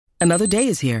Another day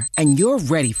is here, and you're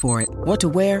ready for it. What to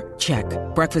wear? Check.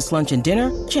 Breakfast, lunch, and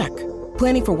dinner? Check.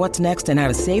 Planning for what's next and how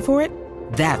to save for it?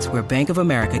 That's where Bank of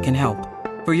America can help.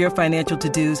 For your financial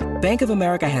to-dos, Bank of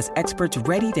America has experts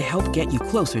ready to help get you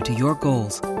closer to your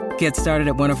goals. Get started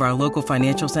at one of our local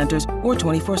financial centers or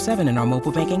 24/7 in our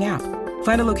mobile banking app.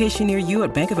 Find a location near you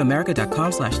at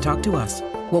bankofamerica.com/talktous.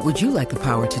 What would you like the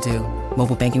power to do?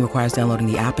 Mobile banking requires downloading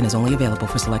the app and is only available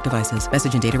for select devices.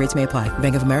 Message and data rates may apply.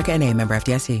 Bank of America N.A., member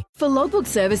FDIC. For logbook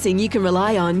servicing you can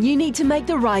rely on, you need to make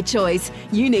the right choice.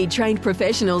 You need trained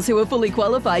professionals who are fully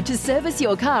qualified to service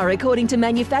your car according to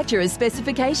manufacturer's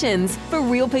specifications. For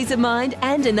real peace of mind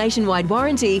and a nationwide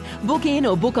warranty, book in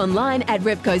or book online at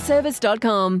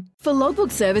repcoservice.com. For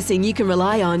logbook servicing you can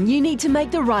rely on, you need to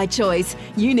make the right choice.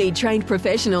 You need trained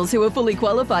professionals who are fully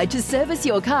qualified to service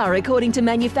your car according to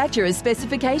manufacturer's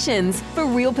specifications. For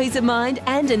real peace of mind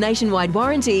and a nationwide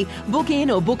warranty, book in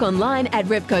or book online at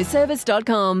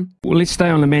repcoservice.com. Well, let's stay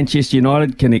on the Manchester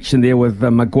United connection there with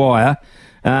Maguire.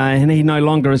 And he no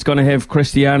longer is going to have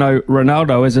Cristiano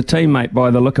Ronaldo as a teammate by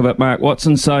the look of it, Mark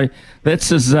Watson. So that's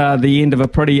the end of a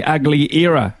pretty ugly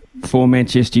era for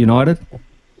Manchester United.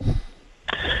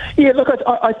 Yeah, look,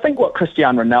 I think what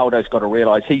Cristiano Ronaldo's got to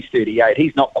realise, he's 38.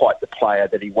 He's not quite the player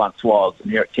that he once was.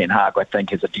 And Erik ten Hag, I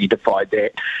think, has identified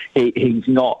that. He's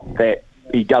not that.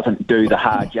 He doesn't do the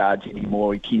hard yards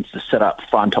anymore. He tends to sit up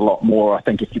front a lot more. I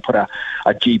think if you put a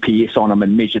GPS on him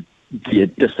and measured the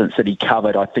distance that he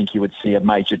covered, I think you would see a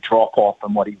major drop-off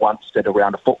in what he once did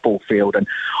around a football field. And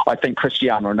I think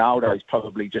Cristiano Ronaldo is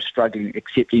probably just struggling,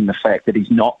 accepting the fact that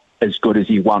he's not as good as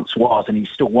he once was, and he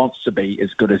still wants to be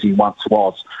as good as he once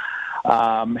was.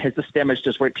 Has this damaged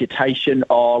his reputation?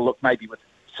 Oh, look, maybe with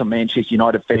some Manchester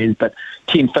United fans, but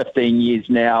 10, 15 years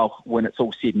now, when it's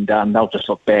all said and done, they'll just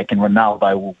look back and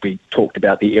Ronaldo will be talked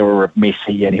about the era of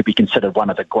Messi, and he'll be considered one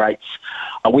of the greats.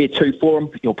 Where to for him?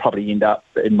 He'll probably end up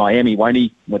in Miami, won't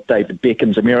he, with David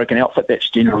Beckham's American outfit. That's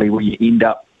generally where you end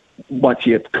up. Once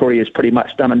your career is pretty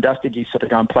much done and dusted, you sort of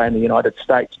go and play in the United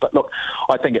States. But look,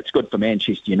 I think it's good for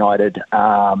Manchester United.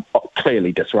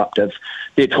 Clearly disruptive.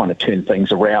 They're trying to turn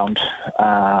things around.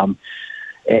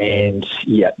 And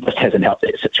yeah, this hasn't helped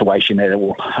that situation at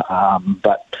all.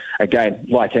 But again,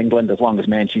 like England, as long as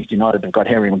Manchester United have got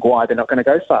Harry Maguire, they're not going to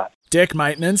go far. Deck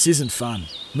maintenance isn't fun.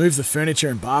 Move the furniture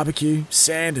and barbecue,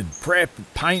 sand and prep,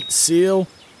 paint, seal,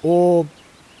 or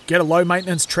get a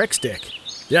low-maintenance Trex deck.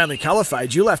 The only colour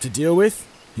fade you'll have to deal with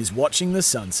is watching the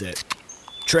sunset.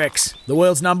 Trex, the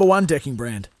world's #1 decking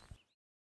brand.